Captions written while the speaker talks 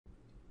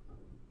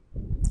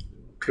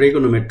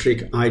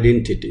Trigonometric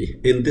identity.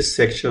 In this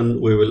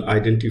section, we will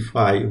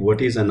identify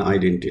what is an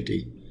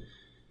identity.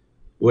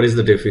 What is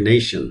the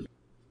definition?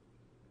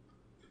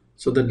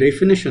 So the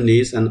definition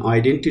is an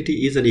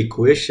identity is an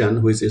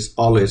equation which is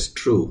always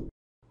true.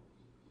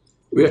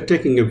 We are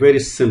taking a very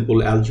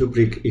simple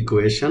algebraic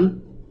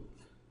equation.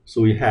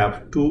 So we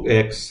have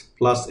 2x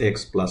plus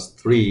x plus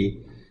 3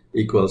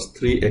 equals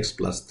 3x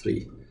plus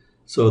 3.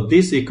 So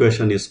this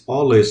equation is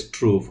always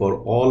true for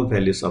all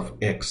values of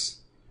x.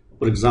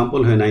 For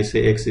example, when I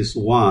say x is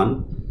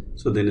 1,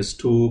 so then it's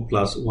 2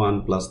 plus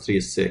 1 plus 3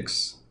 is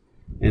 6.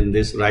 And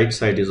this right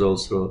side is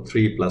also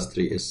 3 plus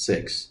 3 is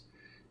 6.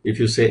 If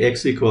you say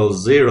x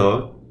equals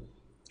 0,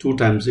 2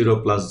 times 0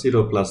 plus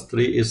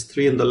 3 is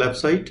 3 in the left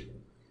side.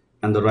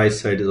 And the right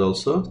side is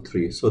also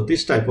 3. So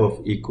this type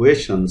of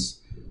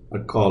equations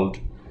are called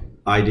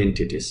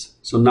identities.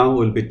 So now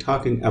we'll be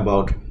talking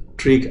about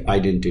trig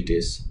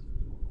identities.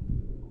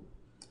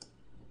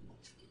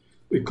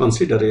 We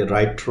consider a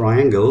right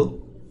triangle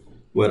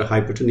where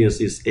hypotenuse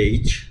is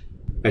h,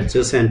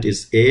 adjacent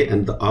is a,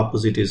 and the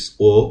opposite is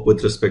o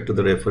with respect to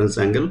the reference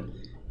angle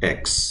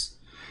x.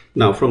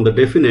 Now from the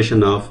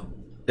definition of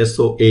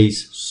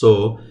SOH,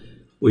 so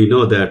we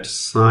know that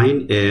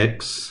sine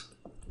x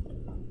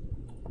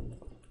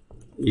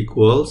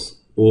equals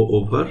o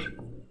over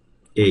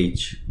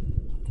h.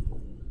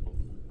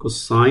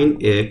 Cosine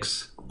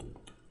x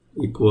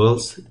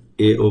equals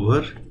a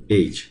over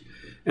h.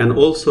 And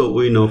also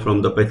we know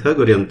from the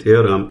Pythagorean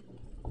theorem,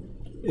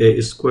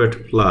 a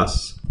squared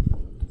plus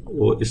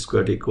o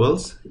squared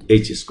equals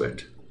h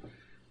squared.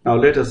 Now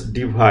let us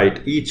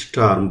divide each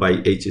term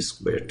by h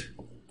squared.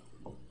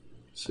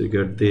 So you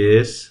get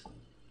this,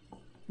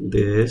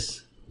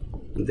 this,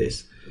 and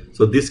this.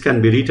 So this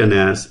can be written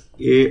as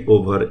a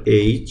over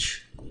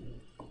h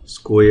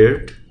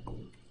squared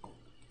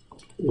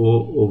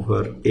o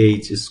over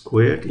h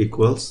squared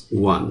equals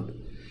 1.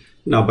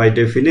 Now by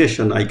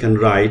definition I can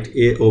write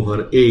a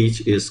over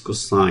h is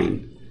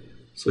cosine.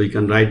 So you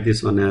can write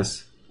this one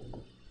as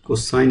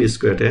cosine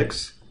squared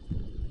x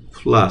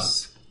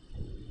plus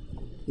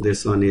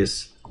this one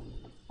is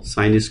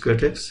sine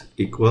squared x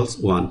equals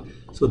 1.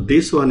 So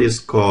this one is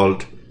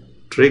called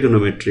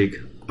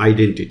trigonometric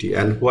identity.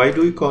 And why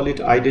do we call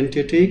it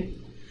identity?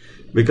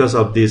 Because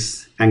of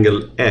this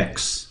angle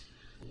x.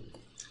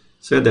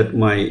 Say that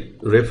my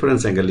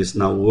reference angle is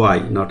now y,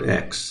 not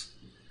x.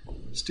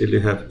 Still you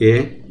have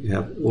a, you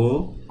have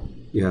o,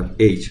 you have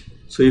h.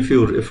 So if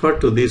you refer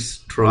to this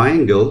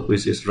triangle,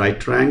 which is right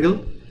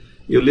triangle,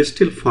 you will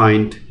still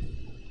find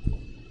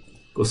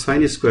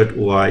cosine squared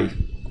y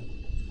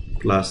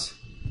plus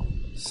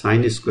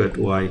sine squared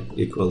y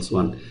equals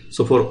 1.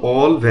 So for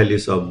all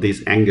values of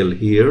this angle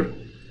here,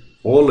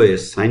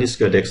 always sine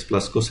squared x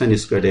plus cosine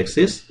squared x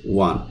is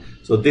 1.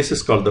 So this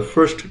is called the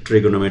first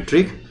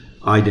trigonometric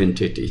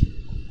identity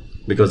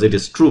because it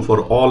is true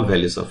for all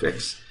values of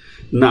x.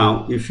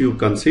 Now if you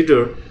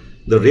consider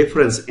the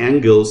reference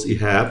angles you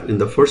have in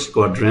the first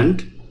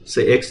quadrant,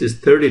 say x is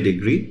 30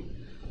 degree,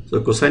 so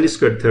cosine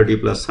squared 30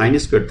 plus sine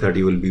squared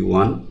 30 will be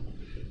 1.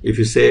 If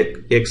you say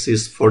x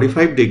is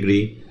 45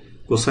 degree,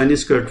 cosine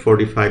squared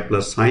 45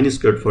 plus sine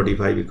squared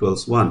 45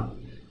 equals 1.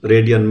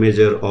 Radian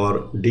measure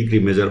or degree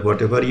measure,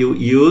 whatever you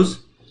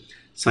use,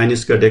 sine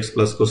squared x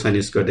plus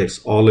cosine squared x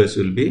always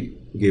will be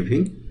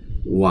giving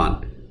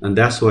 1. And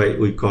that's why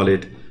we call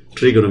it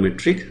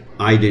trigonometric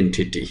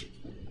identity.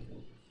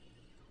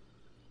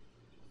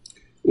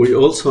 We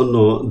also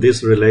know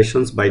these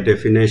relations by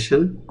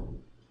definition.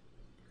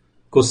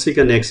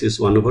 Cosecant x is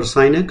 1 over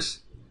sine x,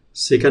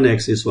 secant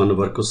x is 1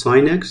 over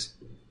cosine x,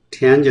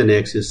 tangent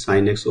x is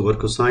sine x over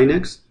cosine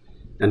x,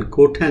 and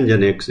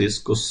cotangent x is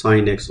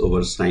cosine x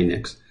over sine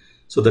x.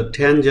 So the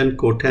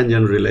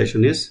tangent-cotangent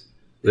relation is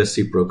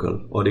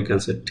reciprocal, or you can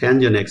say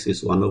tangent x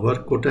is 1 over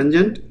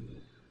cotangent,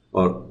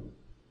 or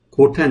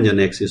cotangent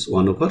x is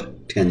 1 over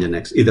tangent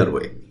x, either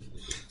way.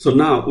 So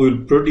now we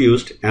will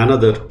produce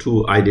another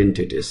two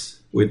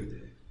identities with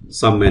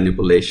some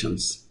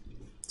manipulations.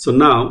 So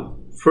now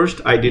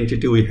first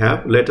identity we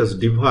have, let us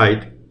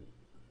divide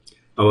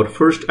our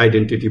first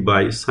identity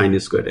by sine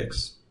squared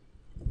x.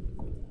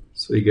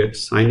 So you get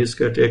sine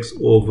squared x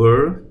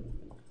over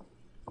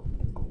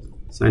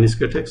sine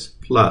squared x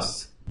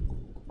plus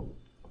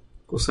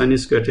cosine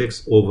squared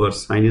x over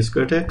sine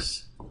squared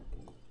x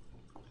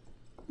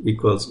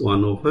equals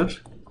 1 over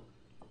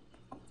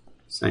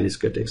sine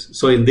squared x.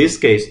 So in this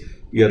case,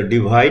 we are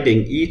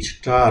dividing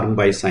each term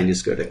by sine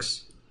squared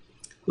x.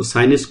 So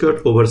sine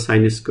squared over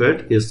sine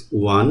squared is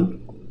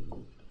 1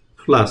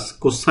 plus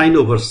cosine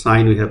over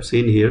sine we have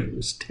seen here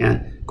is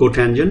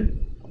cotangent.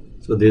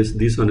 So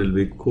this one will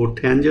be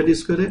cotangent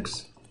squared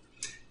x,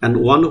 and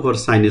 1 over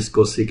sine is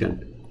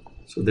cosecant.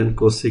 So then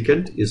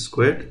cosecant is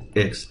squared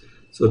x.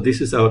 So this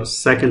is our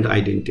second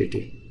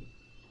identity.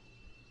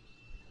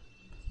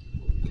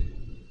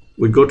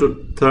 We go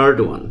to third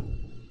one.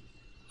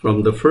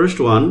 From the first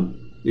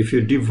one, if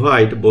you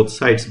divide both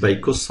sides by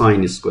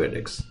cosine squared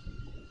x,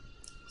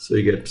 so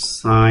you get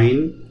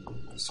sine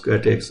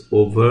squared x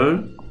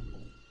over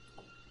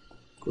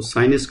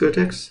cosine squared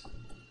x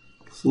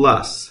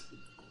plus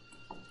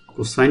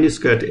cosine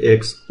squared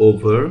x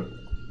over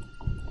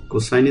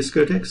cosine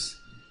squared x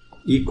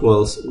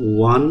equals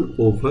 1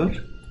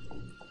 over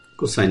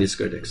cosine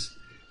squared x.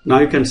 Now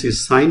you can see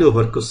sine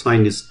over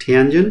cosine is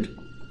tangent,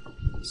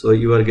 so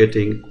you are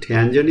getting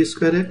tangent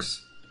square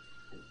x.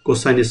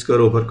 Cosine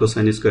square over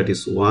cosine squared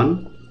is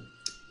 1.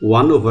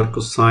 1 over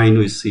cosine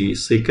we see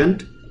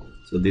secant,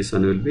 so this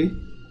one will be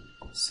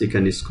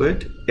secant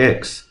squared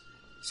x.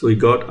 So we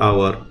got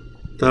our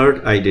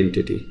third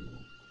identity.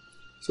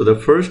 So the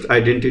first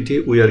identity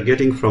we are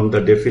getting from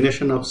the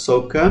definition of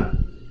Shawka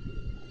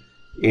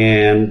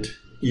and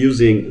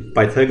using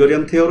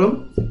Pythagorean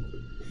theorem.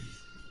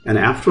 And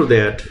after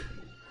that,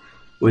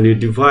 when you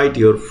divide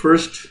your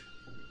first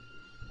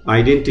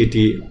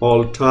identity,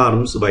 all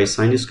terms, by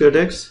sine squared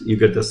x, you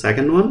get the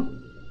second one.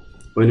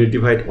 When you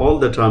divide all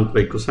the terms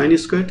by cosine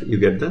squared, you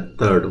get the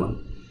third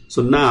one.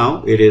 So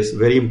now it is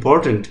very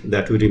important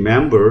that we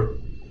remember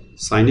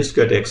sine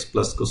squared x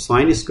plus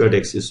cosine squared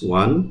x is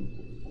 1.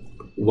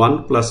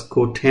 1 plus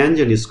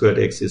cotangent squared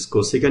x is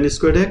cosecant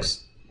squared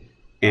x.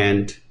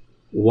 And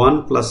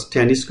 1 plus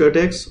tan squared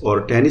x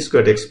or tan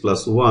squared x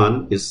plus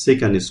 1 is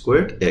secant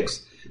squared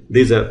x.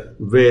 These are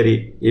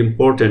very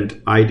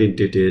important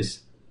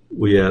identities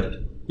we are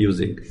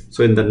using.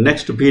 So in the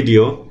next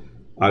video,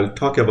 I'll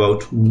talk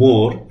about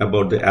more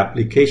about the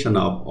application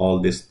of all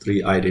these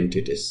three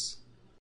identities.